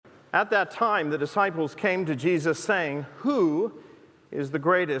At that time, the disciples came to Jesus saying, "Who is the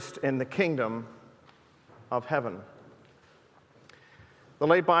greatest in the kingdom of heaven?" The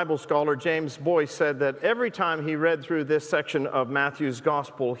late Bible scholar James Boyce said that every time he read through this section of Matthew's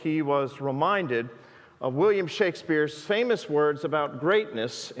gospel, he was reminded of William Shakespeare's famous words about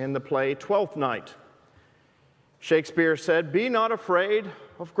greatness in the play Twelfth Night. Shakespeare said, "Be not afraid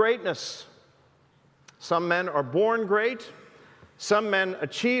of greatness. Some men are born great, some men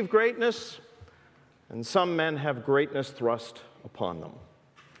achieve greatness, and some men have greatness thrust upon them."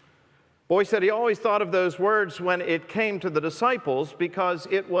 Boyce said he always thought of those words when it came to the disciples because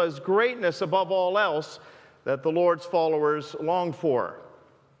it was greatness above all else that the Lord's followers longed for.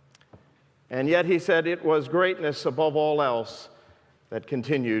 And yet he said it was greatness above all else that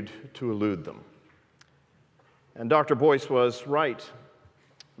continued to elude them. And Dr. Boyce was right.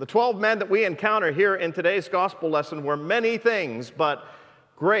 The 12 men that we encounter here in today's gospel lesson were many things, but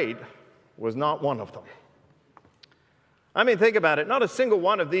great was not one of them. I mean, think about it. Not a single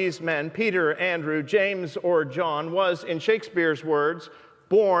one of these men, Peter, Andrew, James, or John, was, in Shakespeare's words,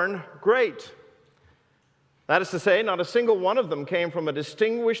 born great. That is to say, not a single one of them came from a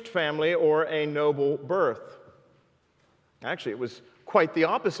distinguished family or a noble birth. Actually, it was quite the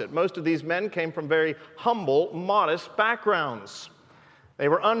opposite. Most of these men came from very humble, modest backgrounds. They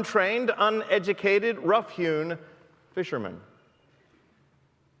were untrained, uneducated, rough-hewn fishermen.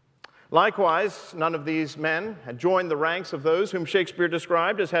 Likewise, none of these men had joined the ranks of those whom Shakespeare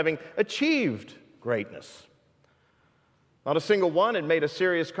described as having achieved greatness. Not a single one had made a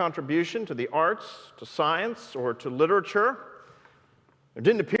serious contribution to the arts, to science, or to literature. There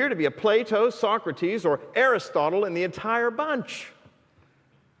didn't appear to be a Plato, Socrates, or Aristotle in the entire bunch.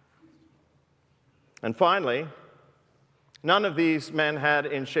 And finally, none of these men had,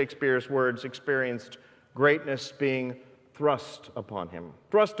 in Shakespeare's words, experienced greatness being thrust upon him.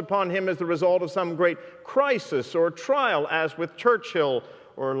 Thrust upon him as the result of some great crisis or trial, as with Churchill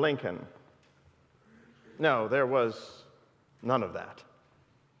or Lincoln. No, there was none of that.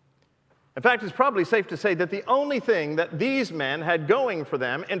 In fact, it's probably safe to say that the only thing that these men had going for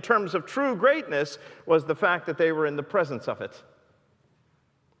them in terms of true greatness was the fact that they were in the presence of it.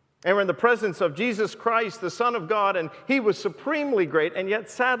 They were in the presence of Jesus Christ, the Son of God, and he was supremely great, and yet,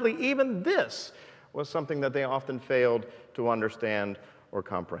 sadly, even this was something that they often failed to understand or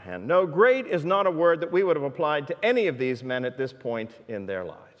comprehend. No, great is not a word that we would have applied to any of these men at this point in their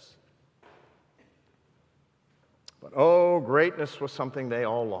lives. But oh, greatness was something they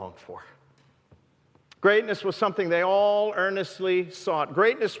all longed for. Greatness was something they all earnestly sought.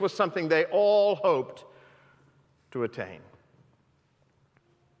 Greatness was something they all hoped to attain.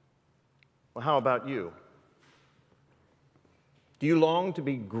 Well, how about you? Do you long to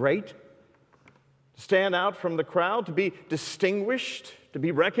be great? To stand out from the crowd? To be distinguished? To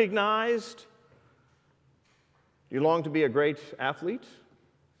be recognized? Do you long to be a great athlete?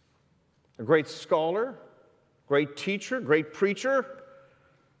 A great scholar? Great teacher? Great preacher?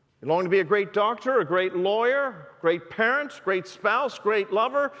 You long to be a great doctor? A great lawyer? Great parent? Great spouse? Great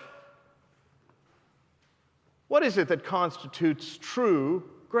lover? What is it that constitutes true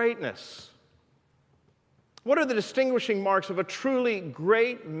greatness? What are the distinguishing marks of a truly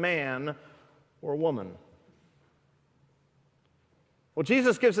great man or woman? Well,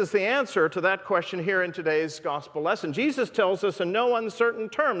 Jesus gives us the answer to that question here in today's gospel lesson. Jesus tells us in no uncertain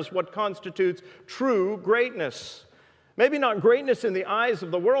terms what constitutes true greatness. Maybe not greatness in the eyes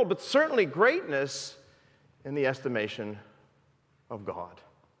of the world, but certainly greatness in the estimation of God.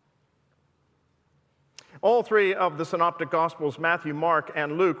 All three of the synoptic gospels, Matthew, Mark,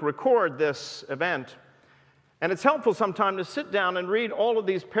 and Luke, record this event. And it's helpful sometimes to sit down and read all of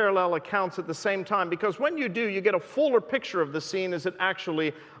these parallel accounts at the same time, because when you do, you get a fuller picture of the scene as it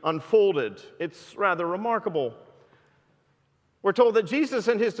actually unfolded. It's rather remarkable. We're told that Jesus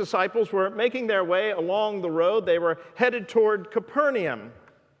and his disciples were making their way along the road. They were headed toward Capernaum.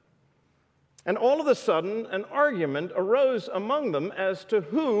 And all of a sudden, an argument arose among them as to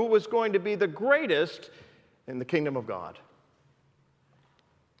who was going to be the greatest in the kingdom of God.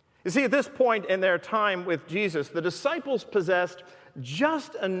 You see, at this point in their time with Jesus, the disciples possessed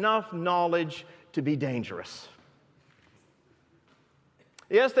just enough knowledge to be dangerous.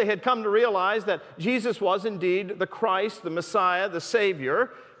 Yes, they had come to realize that Jesus was indeed the Christ, the Messiah, the Savior.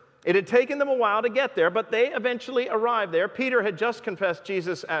 It had taken them a while to get there, but they eventually arrived there. Peter had just confessed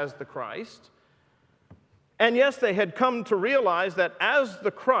Jesus as the Christ. And yes, they had come to realize that as the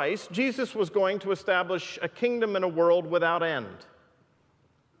Christ, Jesus was going to establish a kingdom and a world without end.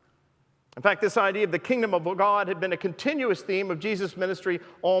 In fact, this idea of the kingdom of God had been a continuous theme of Jesus' ministry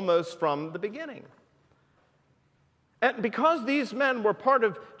almost from the beginning. And because these men were part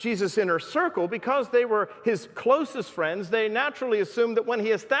of Jesus' inner circle, because they were his closest friends, they naturally assumed that when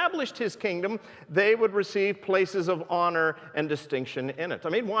he established his kingdom, they would receive places of honor and distinction in it. I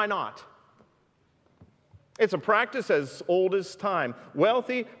mean, why not? It's a practice as old as time.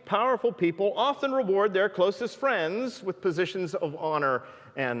 Wealthy, powerful people often reward their closest friends with positions of honor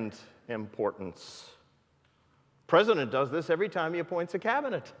and importance. The president does this every time he appoints a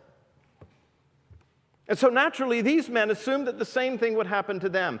cabinet. And so naturally, these men assumed that the same thing would happen to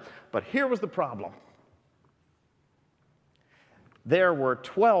them. But here was the problem. There were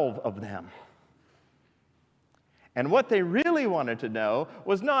 12 of them. And what they really wanted to know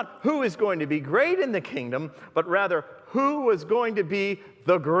was not who is going to be great in the kingdom, but rather who was going to be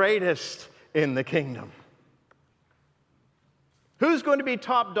the greatest in the kingdom. Who's going to be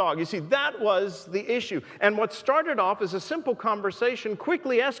top dog? You see, that was the issue. And what started off as a simple conversation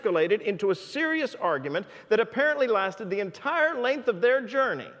quickly escalated into a serious argument that apparently lasted the entire length of their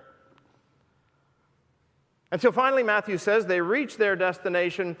journey. Until finally, Matthew says, they reached their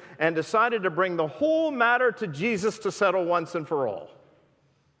destination and decided to bring the whole matter to Jesus to settle once and for all.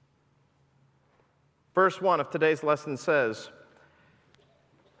 Verse 1 of today's lesson says,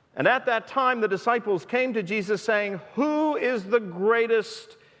 "And at that time the disciples came to Jesus saying, 'Who is the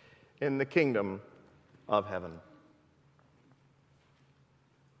greatest in the kingdom of heaven?'"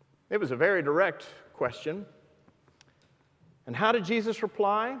 It was a very direct question. And how did Jesus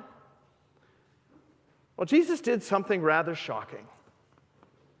reply? Well, Jesus did something rather shocking.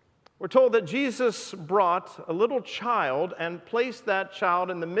 We're told that Jesus brought a little child and placed that child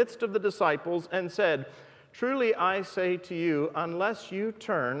in the midst of the disciples and said, "Truly I say to you, unless you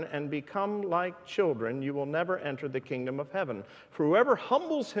turn and become like children, you will never enter the kingdom of heaven. For whoever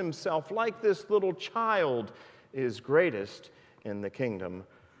humbles himself like this little child is greatest in the kingdom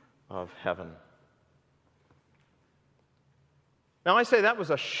of heaven." Now, I say that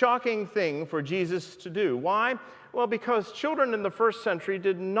was a shocking thing for Jesus to do. Why? Well, because children in the first century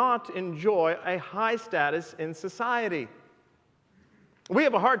did not enjoy a high status in society. We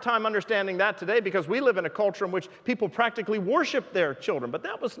have a hard time understanding that today because we live in a culture in which people practically worship their children, but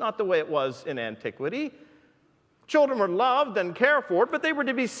that was not the way it was in antiquity. Children were loved and cared for, but they were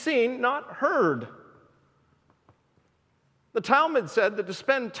to be seen, not heard. The Talmud said that to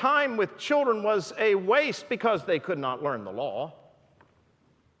spend time with children was a waste because they could not learn the law.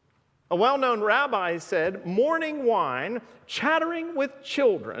 A well-known rabbi said, "Morning wine, chattering with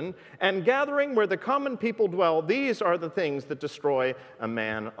children, and gathering where the common people dwell, these are the things that destroy a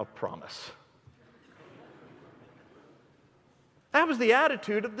man of promise." That was the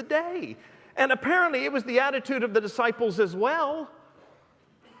attitude of the day. And apparently it was the attitude of the disciples as well.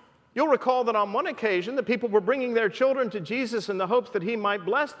 You'll recall that on one occasion, the people were bringing their children to Jesus in the hopes that he might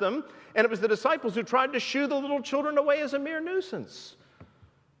bless them, and it was the disciples who tried to shoo the little children away as a mere nuisance.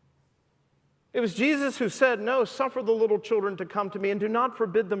 It was Jesus who said, "No, suffer the little children to come to me, and do not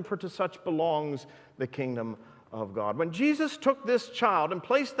forbid them, for to such belongs the kingdom of God." When Jesus took this child and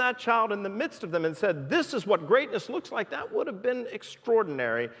placed that child in the midst of them and said, "This is what greatness looks like," that would have been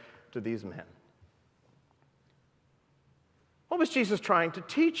extraordinary to these men. What was Jesus trying to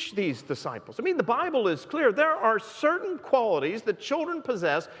teach these disciples? I mean, the Bible is clear. There are certain qualities that children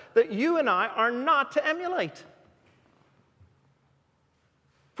possess that you and I are not to emulate.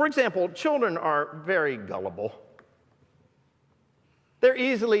 For example, children are very gullible. They're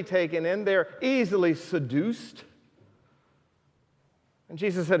easily taken in. They're easily seduced. And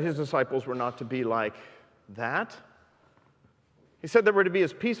Jesus said his disciples were not to be like that. He said they were to be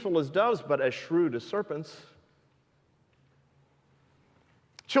as peaceful as doves, but as shrewd as serpents.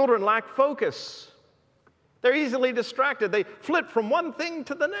 Children lack focus. They're easily distracted. They flit from one thing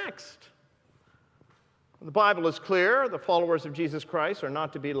to the next. The Bible is clear. The followers of Jesus Christ are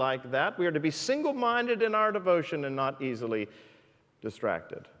not to be like that. We are to be single-minded in our devotion and not easily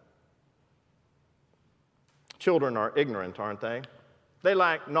distracted. Children are ignorant, aren't they? They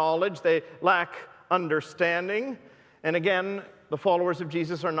lack knowledge. They lack understanding. And again, the followers of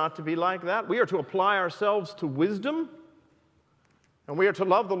Jesus are not to be like that. We are to apply ourselves to wisdom. And we are to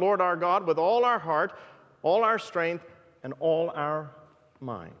love the Lord our God with all our heart, all our strength, and all our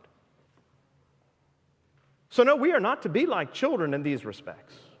mind. So no, we are not to be like children in these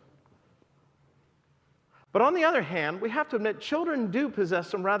respects. But on the other hand, we have to admit children do possess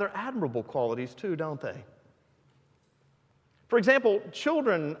some rather admirable qualities too, don't they? For example,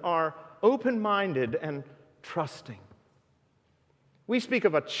 children are open-minded and trusting. We speak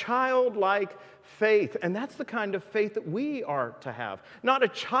of a childlike faith, and that's the kind of faith that we are to have. Not a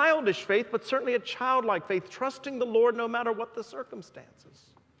childish faith, but certainly a childlike faith, trusting the Lord no matter what the circumstances.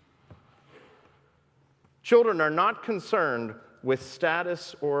 Children are not concerned with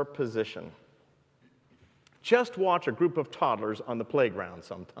status or position. Just watch a group of toddlers on the playground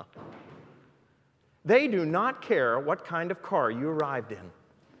sometime. They do not care what kind of car you arrived in.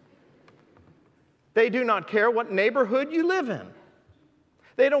 They do not care what neighborhood you live in.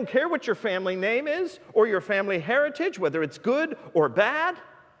 They don't care what your family name is or your family heritage, whether it's good or bad.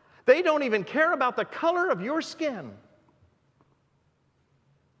 They don't even care about the color of your skin.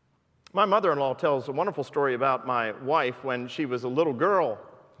 My mother-in-law tells a wonderful story about my wife when she was a little girl.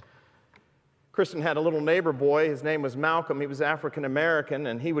 Kristen had a little neighbor boy. His name was Malcolm. He was African American,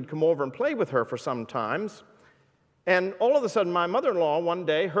 and he would come over and play with her for some times. And all of a sudden, my mother-in-law one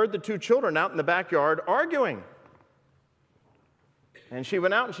day heard the two children out in the backyard arguing. And she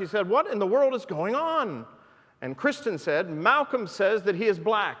went out and she said, "What in the world is going on?" And Kristen said, "Malcolm says that he is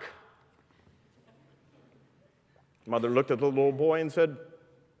black." Mother looked at the little boy and said,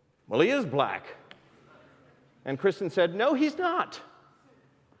 "Well, he is black." And Kristen said, "No, he's not."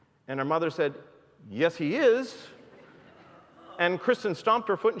 And her mother said, "Yes, he is." And Kristen stomped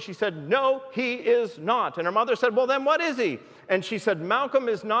her foot and she said, "No, he is not." And her mother said, "Well, then what is he?" And she said, "Malcolm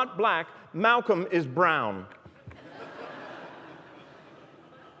is not black, Malcolm is brown."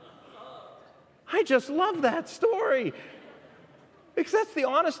 I just love that story. Because that's the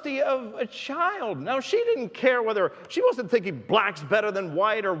honesty of a child. Now, she didn't care whether, she wasn't thinking black's better than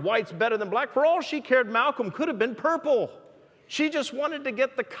white or white's better than black. For all she cared, Malcolm could have been purple. She just wanted to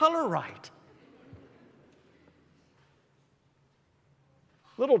get the color right.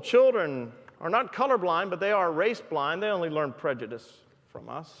 Little children are not colorblind, but they are race blind. They only learn prejudice from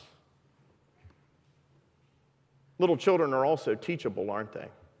us. Little children are also teachable, aren't they?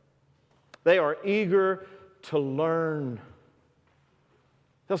 They are eager to learn.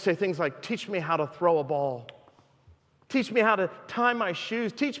 They'll say things like, "Teach me how to throw a ball. Teach me how to tie my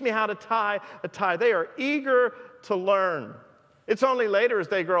shoes. Teach me how to tie a tie." They are eager to learn. It's only later as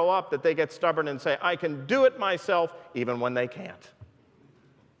they grow up that they get stubborn and say, "I can do it myself," even when they can't.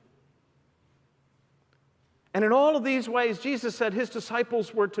 And in all of these ways, Jesus said his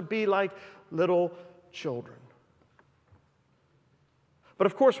disciples were to be like little children. But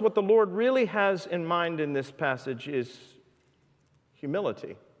of course, what the Lord really has in mind in this passage is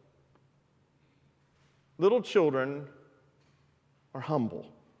humility. Little children are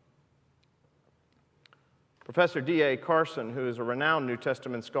humble. Professor D.A. Carson, who is a renowned New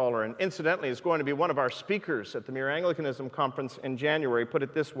Testament scholar and incidentally is going to be one of our speakers at the Mere Anglicanism Conference in January, put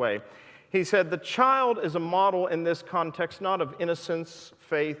it this way. He said, "The child is a model in this context not of innocence,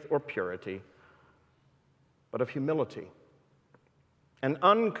 faith, or purity, but of humility, an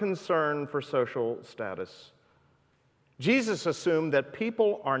unconcern for social status." Jesus assumed that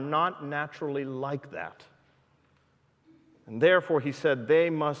people are not naturally like that. And therefore, he said, they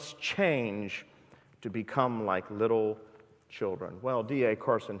must change to become like little children. Well, D.A.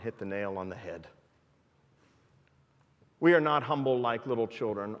 Carson hit the nail on the head. We are not humble like little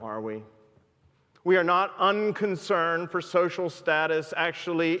children, are we? We are not unconcerned for social status.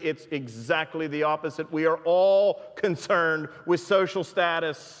 Actually, it's exactly the opposite. We are all concerned with social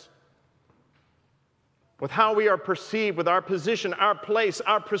status, with how we are perceived, with our position, our place,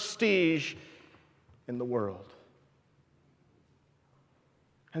 our prestige in the world.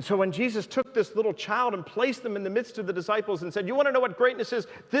 And so when Jesus took this little child and placed them in the midst of the disciples and said, "You want to know what greatness is?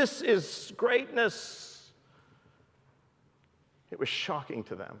 This is greatness." It was shocking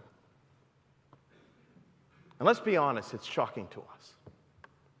to them. And let's be honest, it's shocking to us.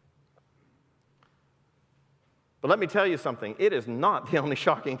 But let me tell you something. It is not the only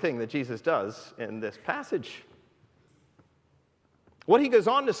shocking thing that Jesus does in this passage. What he goes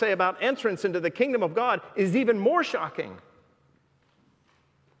on to say about entrance into the kingdom of God is even more shocking.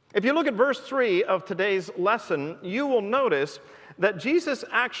 If you look at verse 3 of today's lesson, you will notice that Jesus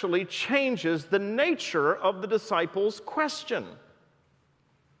actually changes the nature of the disciples' question.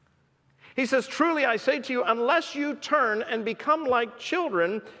 He says, "Truly I say to you, unless you turn and become like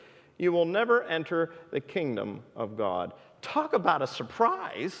children, you will never enter the kingdom of God." Talk about a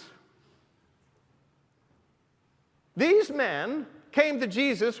surprise. These men came to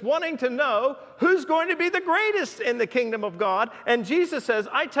Jesus wanting to know who's going to be the greatest in the kingdom of God. And Jesus says,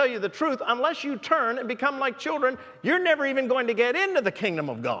 "I tell you the truth, unless you turn and become like children, you're never even going to get into the kingdom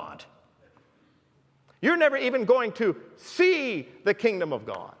of God. You're never even going to see the kingdom of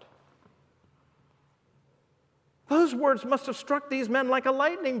God." Those words must have struck these men like a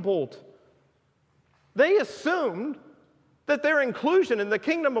lightning bolt. They assumed that their inclusion in the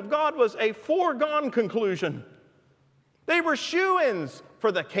kingdom of God was a foregone conclusion. They were shoo-ins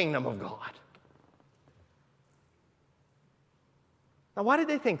for the kingdom of God. Now, why did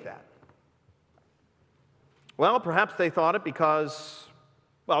they think that? Well, perhaps they thought it because,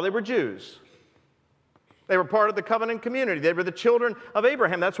 well, they were Jews. They were part of the covenant community. They were the children of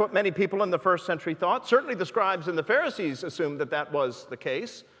Abraham. That's what many people in the first century thought. Certainly the scribes and the Pharisees assumed that that was the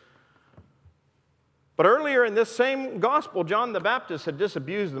case. But earlier in this same gospel, John the Baptist had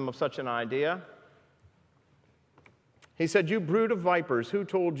disabused them of such an idea. He said, "You brood of vipers, who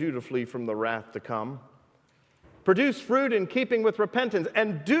told you to flee from the wrath to come? Produce fruit in keeping with repentance,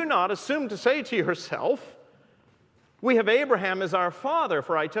 and do not assume to say to yourself, 'We have Abraham as our father,'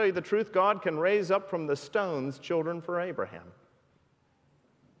 for I tell you the truth, God can raise up from the stones children for Abraham."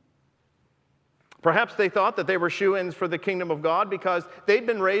 Perhaps they thought that they were shoo-ins for the kingdom of God because they'd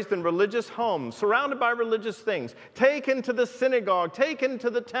been raised in religious homes, surrounded by religious things, taken to the synagogue, taken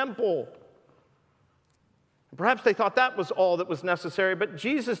to the temple. Perhaps they thought that was all that was necessary, but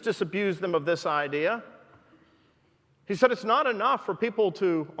Jesus disabused them of this idea. He said it's not enough for people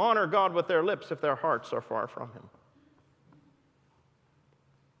to honor God with their lips if their hearts are far from Him.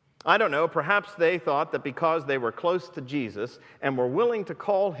 I don't know, perhaps they thought that because they were close to Jesus and were willing to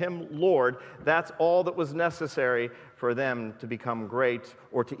call Him Lord, that's all that was necessary for them to become great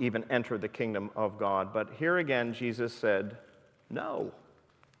or to even enter the kingdom of God. But here again, Jesus said, no.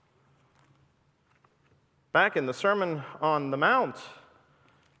 Back in the Sermon on the Mount,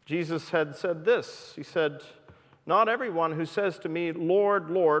 Jesus had said this. He said, "Not everyone who says to me, 'Lord,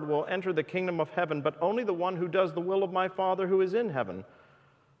 Lord,' will enter the kingdom of heaven, but only the one who does the will of my Father who is in heaven.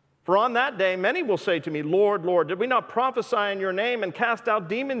 For on that day many will say to me, 'Lord, Lord, did we not prophesy in your name and cast out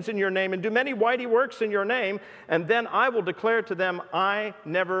demons in your name and do many mighty works in your name?' And then I will declare to them, 'I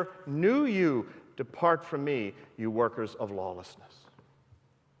never knew you. Depart from me, you workers of lawlessness.'"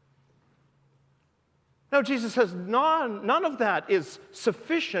 No, Jesus says none of that is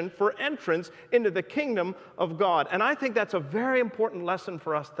sufficient for entrance into the kingdom of God. And I think that's a very important lesson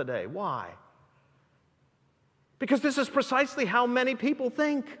for us today. Why? Because this is precisely how many people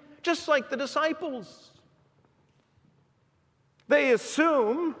think, just like the disciples. They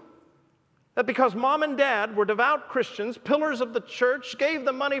assume that because mom and dad were devout Christians, pillars of the church, gave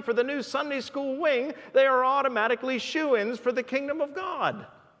them money for the new Sunday school wing, they are automatically shoo-ins for the kingdom of God.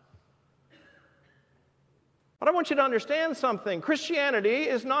 But I want you to understand something. Christianity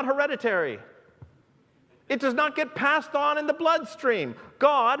is not hereditary. It does not get passed on in the bloodstream.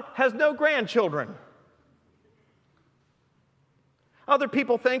 God has no grandchildren. Other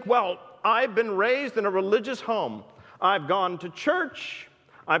people think, well, I've been raised in a religious home. I've gone to church.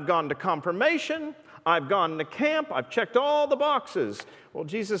 I've gone to confirmation. I've gone to camp. I've checked all the boxes. Well,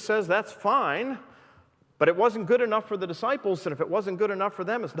 Jesus says that's fine, but it wasn't good enough for the disciples, and if it wasn't good enough for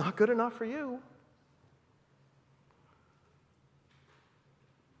them, it's not good enough for you.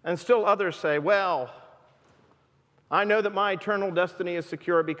 And still others say, well, I know that my eternal destiny is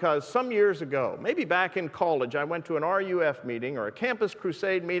secure because some years ago, maybe back in college, I went to an RUF meeting or a Campus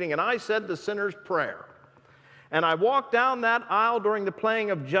Crusade meeting, and I said the sinner's prayer. And I walked down that aisle during the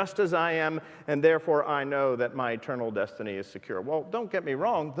playing of Just As I Am, and therefore I know that my eternal destiny is secure. Well, don't get me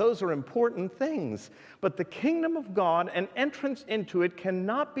wrong, those are important things. But the kingdom of God and entrance into it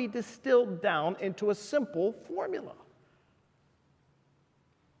cannot be distilled down into a simple formula.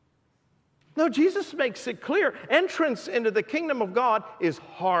 No, Jesus makes it clear. Entrance into the kingdom of God is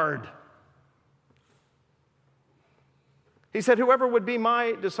hard. He said, whoever would be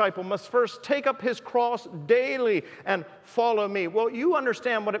my disciple must first take up his cross daily and follow me. Well, you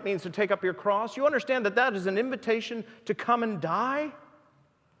understand what it means to take up your cross. You understand that that is an invitation to come and die.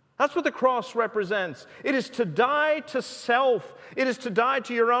 That's what the cross represents. It is to die to self. It is to die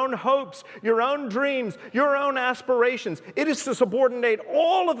to your own hopes, your own dreams, your own aspirations. It is to subordinate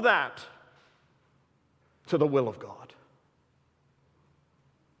all of that to the will of God.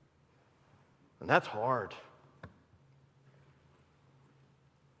 And that's hard.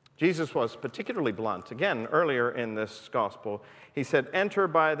 Jesus was particularly blunt. Again, earlier in this gospel, he said, "Enter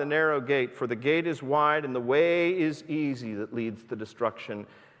by the narrow gate, for the gate is wide and the way is easy that leads to destruction,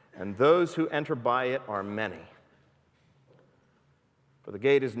 and those who enter by it are many. For the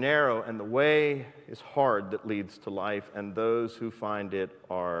gate is narrow and the way is hard that leads to life, and those who find it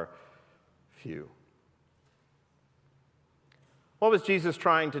are few." What was Jesus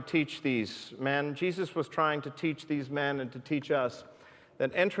trying to teach these men? Jesus was trying to teach these men and to teach us that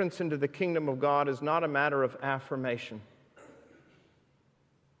entrance into the kingdom of God is not a matter of affirmation.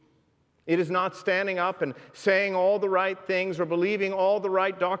 It is not standing up and saying all the right things or believing all the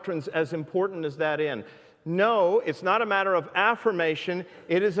right doctrines, as important as that is. No, it's not a matter of affirmation.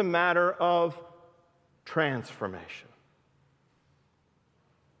 It is a matter of transformation.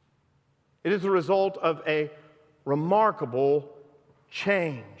 It is the result of a remarkable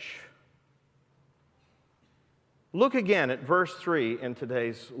change. Look again at verse 3 in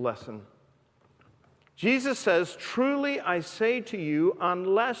today's lesson. Jesus says, "Truly I say to you,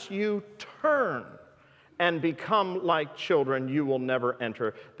 unless you turn and become like children, you will never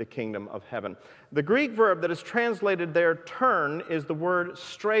enter the kingdom of heaven." The Greek verb that is translated there, turn, is the word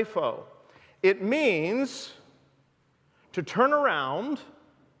strapho. It means to turn around,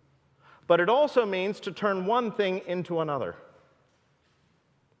 but it also means to turn one thing into another.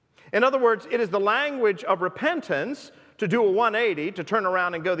 In other words, it is the language of repentance, to do a 180, to turn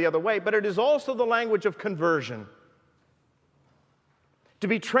around and go the other way, but it is also the language of conversion. To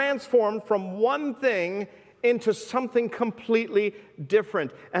be transformed from one thing into something completely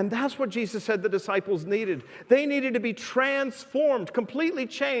different. And that's what Jesus said the disciples needed. They needed to be transformed, completely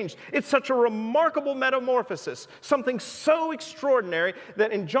changed. It's such a remarkable metamorphosis, something so extraordinary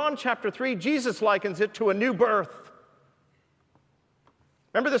that in John chapter 3, Jesus likens it to a new birth.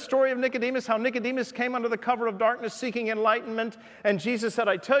 Remember the story of Nicodemus, how Nicodemus came under the cover of darkness seeking enlightenment, and Jesus said,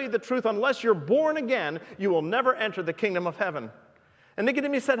 "I tell you the truth, unless you're born again, you will never enter the kingdom of heaven." And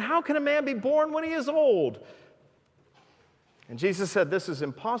Nicodemus said, "How can a man be born when he is old?" And Jesus said, "This is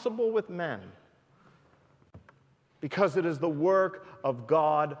impossible with men, because it is the work of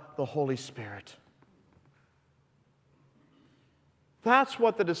God, the Holy Spirit." That's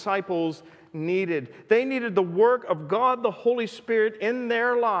what the disciples needed. They needed the work of God, the Holy Spirit, in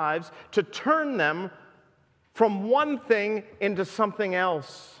their lives to turn them from one thing into something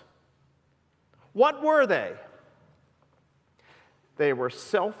else. What were they? They were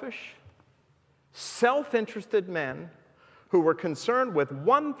selfish, self-interested men who were concerned with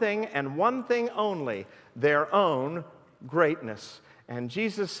one thing and one thing only, their own greatness. And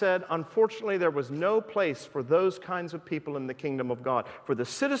Jesus said, unfortunately, there was no place for those kinds of people in the kingdom of God. For the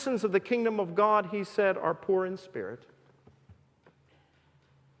citizens of the kingdom of God, he said, are poor in spirit.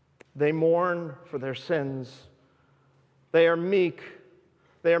 They mourn for their sins. They are meek.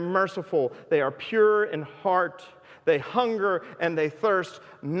 They are merciful. They are pure in heart. They hunger and they thirst,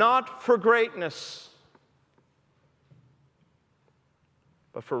 not for greatness,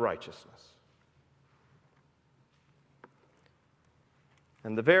 but for righteousness.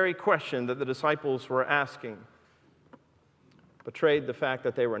 And the very question that the disciples were asking betrayed the fact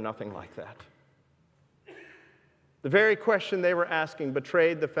that they were nothing like that. The very question they were asking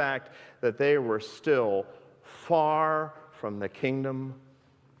betrayed the fact that they were still far from the kingdom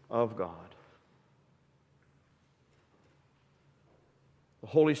of God. The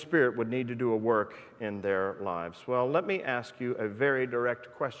Holy Spirit would need to do a work in their lives. Well, let me ask you a very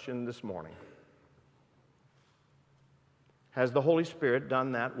direct question this morning. Has the Holy Spirit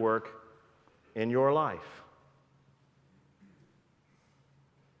done that work in your life?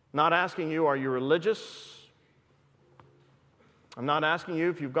 Not asking you, are you religious? I'm not asking you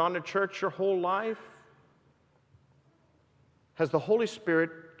if you've gone to church your whole life. Has the Holy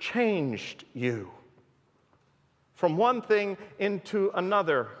Spirit changed you from one thing into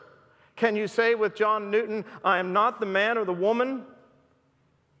another? Can you say with John Newton, I am not the man or the woman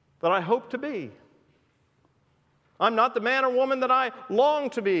that I hope to be? I'm not the man or woman that I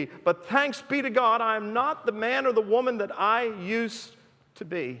long to be, but thanks be to God, I am not the man or the woman that I used to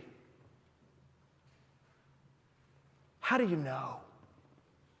be. How do you know?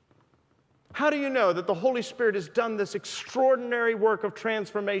 How do you know that the Holy Spirit has done this extraordinary work of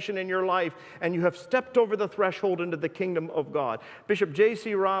transformation in your life and you have stepped over the threshold into the kingdom of God? Bishop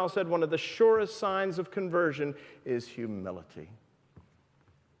J.C. Ryle said one of the surest signs of conversion is humility.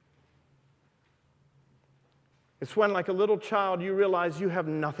 It's when, like a little child, you realize you have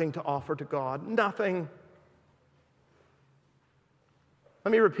nothing to offer to God. Nothing.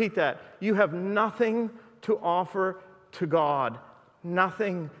 Let me repeat that. You have nothing to offer to God.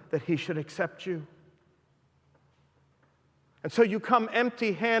 Nothing that He should accept you. And so you come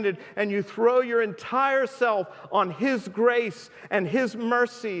empty-handed and you throw your entire self on His grace and His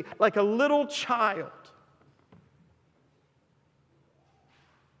mercy like a little child.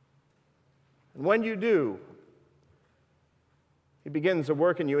 And when you do, He begins a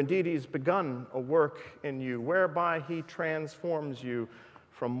work in you. Indeed, He's begun a work in you whereby He transforms you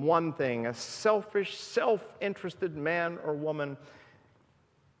from one thing, a selfish, self-interested man or woman,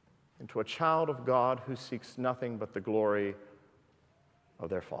 into a child of God who seeks nothing but the glory of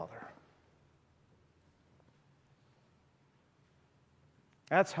their Father.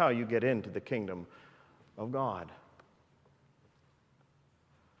 That's how you get into the kingdom of God.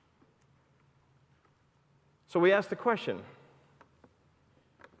 So we ask the question,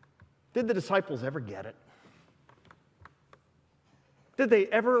 did the disciples ever get it? Did they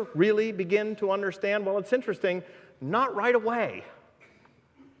ever really begin to understand? Well, it's interesting, not right away.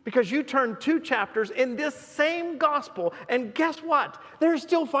 Because you turn 2 chapters in this same gospel, and guess what? They're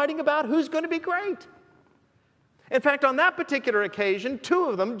still fighting about who's going to be great. In fact, on that particular occasion, 2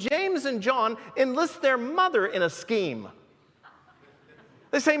 of them, James and John, enlist their mother in a scheme.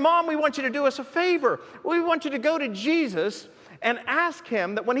 They say, Mom, we want you to do us a favor. We want you to go to Jesus and ask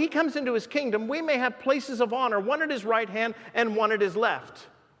him that when he comes into his kingdom, we may have places of honor, one at his right hand and one at his left.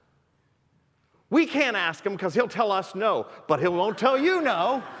 We can't ask him because he'll tell us no, but he won't tell you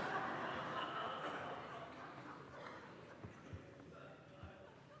no.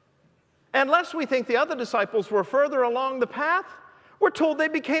 Unless we think the other disciples were further along the path, we're told they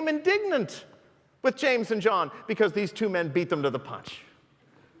became indignant with James and John because these 2 men beat them to the punch.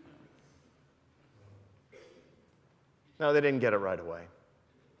 No, they didn't get it right away.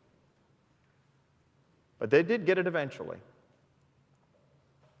 But they did get it eventually.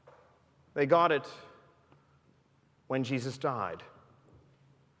 They got it when Jesus died.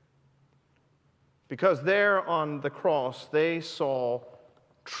 Because there on the cross, they saw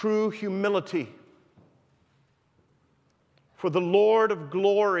true humility. For the Lord of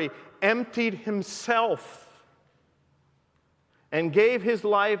glory emptied himself and gave his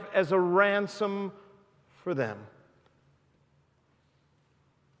life as a ransom for them.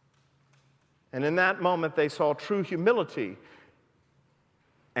 And in that moment, they saw true humility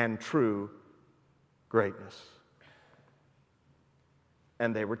and true greatness.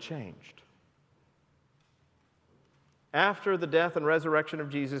 And they were changed. After the death and resurrection of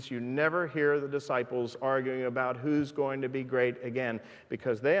Jesus, you never hear the disciples arguing about who's going to be great again,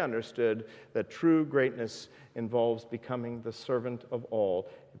 because they understood that true greatness involves becoming the servant of all.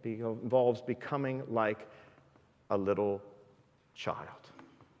 It involves becoming like a little child.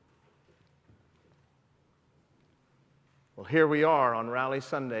 Well, here we are on Rally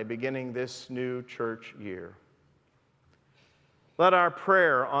Sunday, beginning this new church year. Let our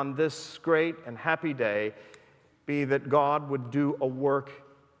prayer on this great and happy day be that God would do a work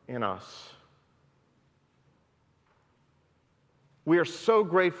in us. We are so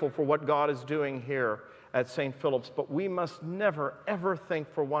grateful for what God is doing here at St. Philip's, but we must never, ever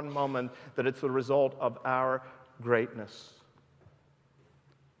think for one moment that it's the result of our greatness.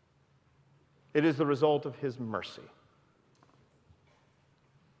 It is the result of his mercy.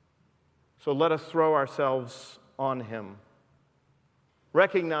 So let us throw ourselves on him,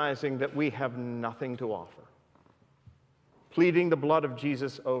 recognizing that we have nothing to offer, pleading the blood of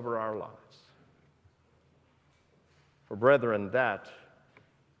Jesus over our lives. For brethren, that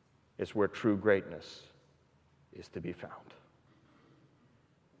is where true greatness is to be found.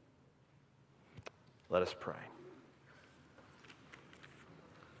 Let us pray.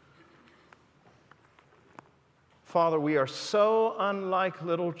 Father, we are so unlike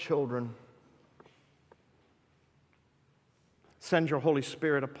little children. Send your Holy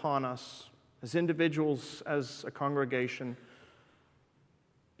Spirit upon us as individuals, as a congregation.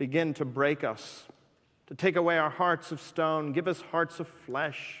 Begin to break us, to take away our hearts of stone, give us hearts of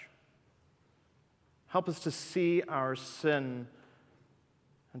flesh. Help us to see our sin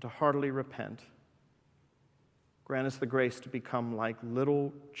and to heartily repent. Grant us the grace to become like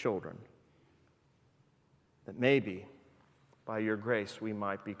little children, that maybe by your grace we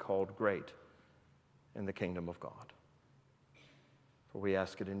might be called great in the kingdom of God. For we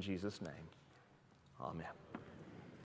ask it in Jesus' name. Amen.